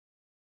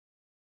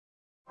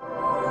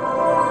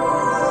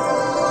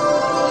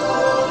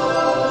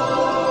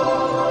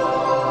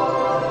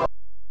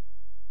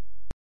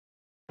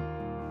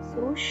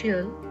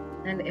social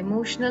and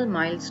emotional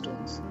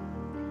milestones.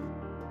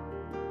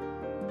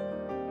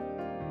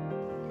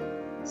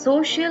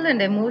 Social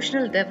and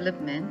emotional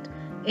development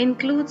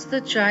includes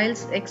the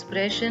child's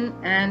expression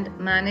and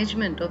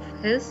management of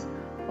his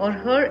or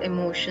her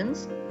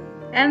emotions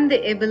and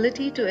the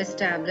ability to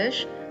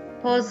establish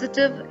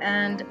positive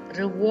and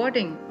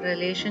rewarding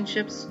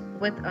relationships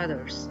with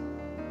others.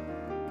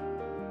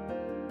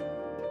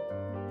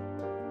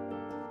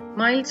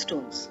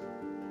 Milestones.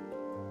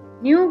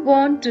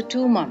 Newborn to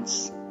 2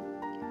 months.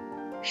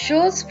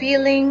 Shows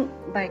feeling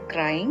by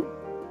crying.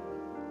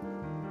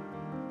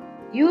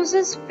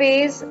 Uses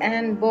face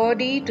and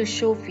body to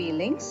show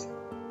feelings.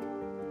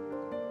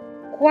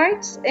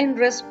 Quiets in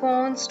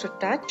response to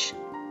touch.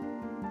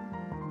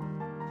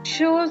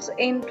 Shows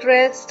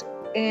interest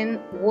in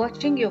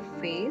watching your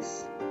face.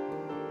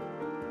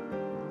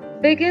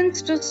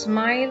 Begins to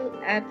smile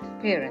at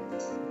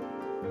parents.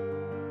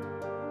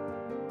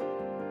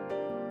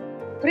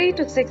 3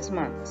 to 6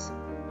 months.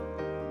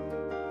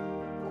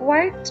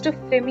 Quiets to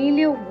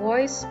familiar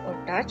voice or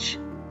touch.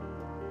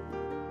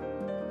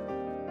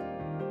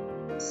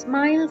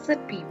 Smiles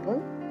at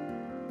people.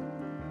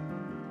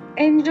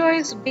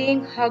 Enjoys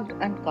being hugged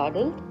and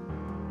cuddled.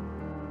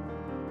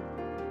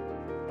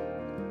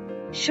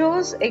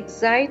 Shows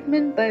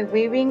excitement by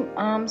waving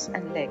arms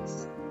and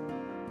legs.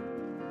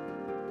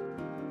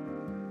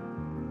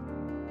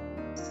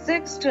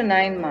 6 to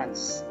 9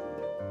 months.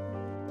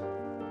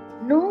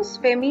 Knows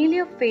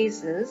familiar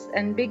faces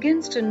and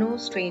begins to know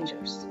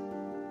strangers.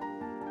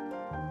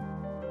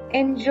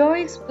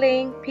 Enjoys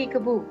playing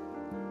peekaboo.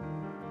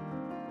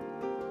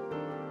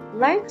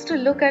 Likes to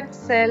look at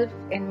self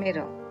in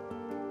mirror.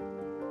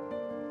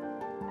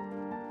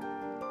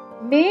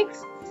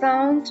 Makes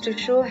sounds to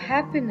show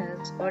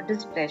happiness or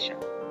displeasure.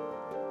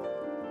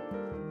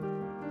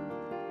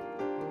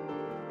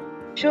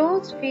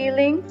 Shows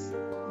feelings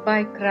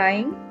by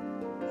crying,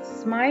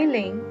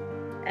 smiling,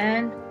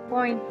 and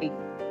pointing.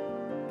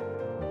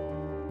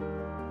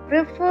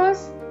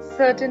 Prefers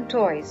certain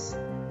toys.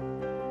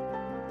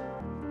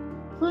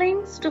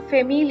 Clings to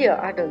familiar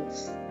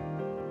adults.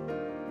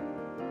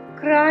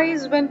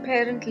 Cries when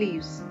parent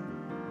leaves.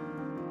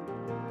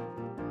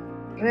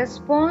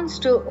 Responds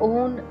to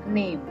own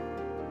name.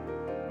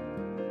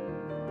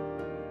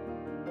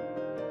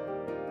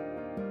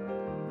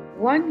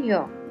 One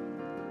year.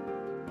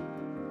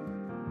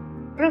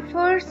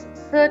 Prefers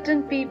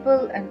certain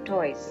people and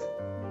toys.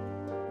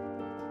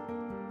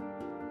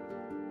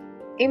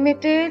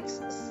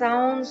 Imitates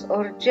sounds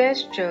or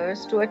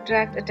gestures to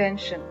attract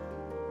attention.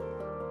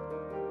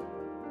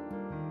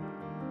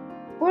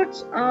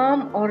 Puts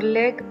arm or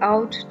leg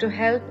out to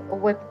help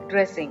with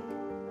dressing.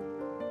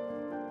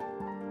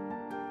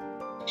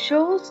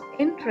 Shows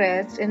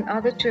interest in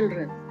other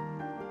children.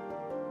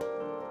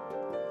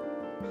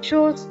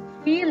 Shows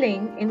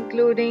feeling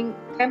including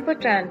temper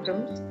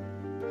tantrums,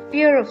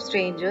 fear of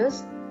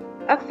strangers,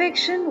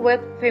 affection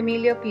with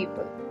familiar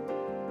people.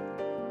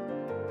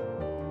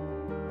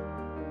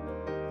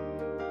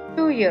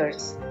 2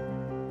 years.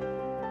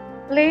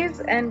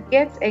 Plays and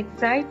gets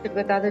excited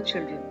with other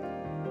children.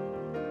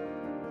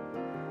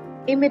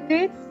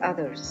 Imitates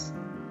others.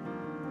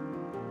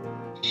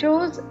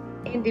 Shows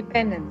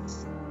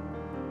independence.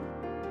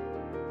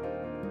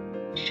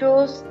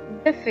 Shows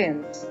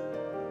defiance,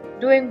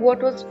 doing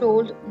what was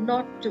told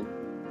not to.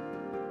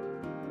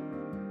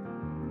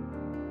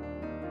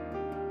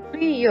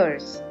 3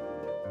 years.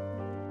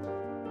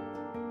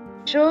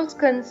 Shows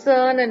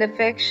concern and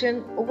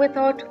affection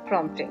without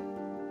prompting.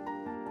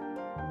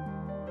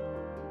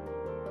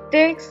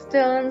 Takes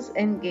turns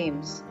in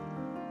games.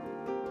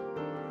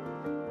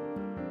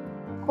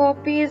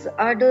 Copies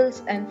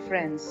adults and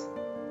friends.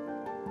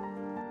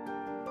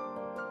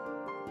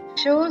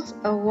 Shows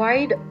a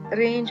wide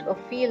range of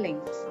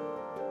feelings.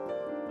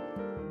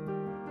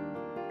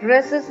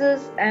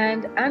 Dresses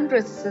and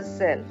undresses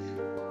self.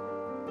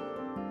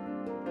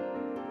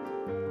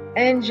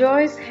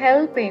 Enjoys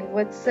helping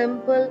with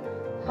simple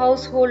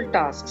household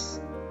tasks.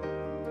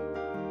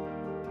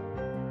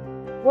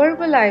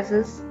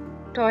 Verbalizes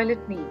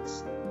toilet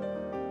needs.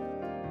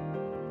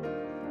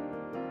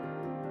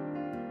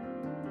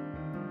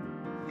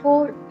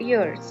 "4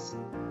 years.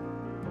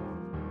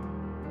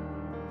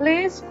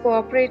 Plays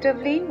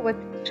cooperatively with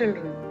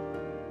children.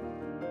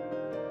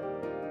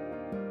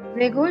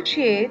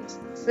 Negotiates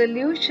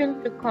solution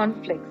to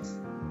conflicts.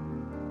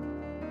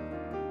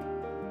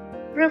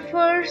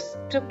 Prefers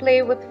to play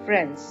with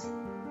friends.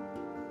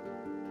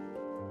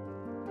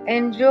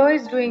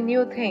 Enjoys doing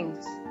new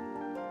things.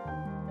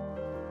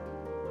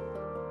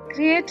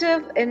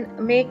 Creative in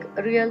make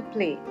real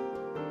play.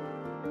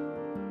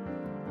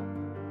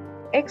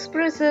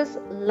 Expresses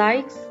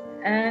likes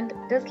and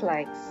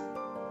dislikes.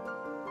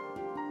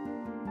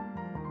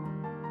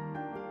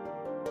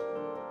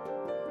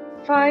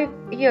 5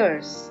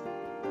 years.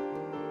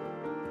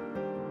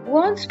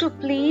 Wants to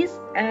please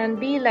and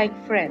be like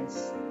friends.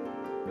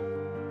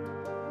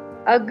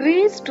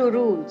 Agrees to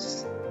rules.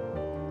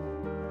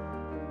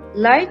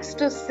 Likes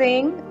to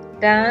sing,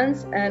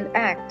 dance and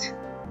act.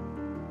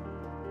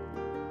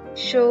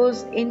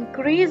 shows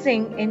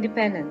increasing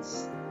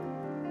independence,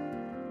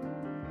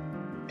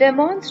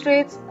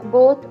 demonstrates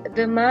both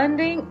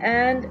demanding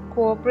and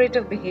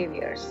cooperative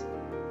behaviors.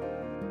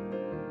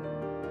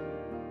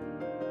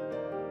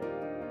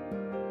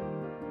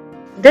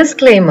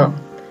 Disclaimer: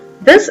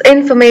 this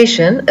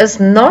information is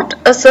not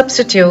a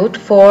substitute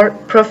for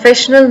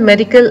professional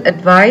medical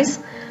advice,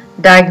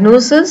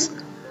 diagnosis,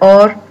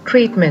 or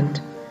treatment.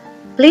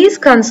 Please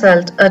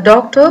consult a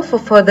doctor for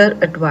further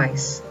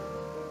advice.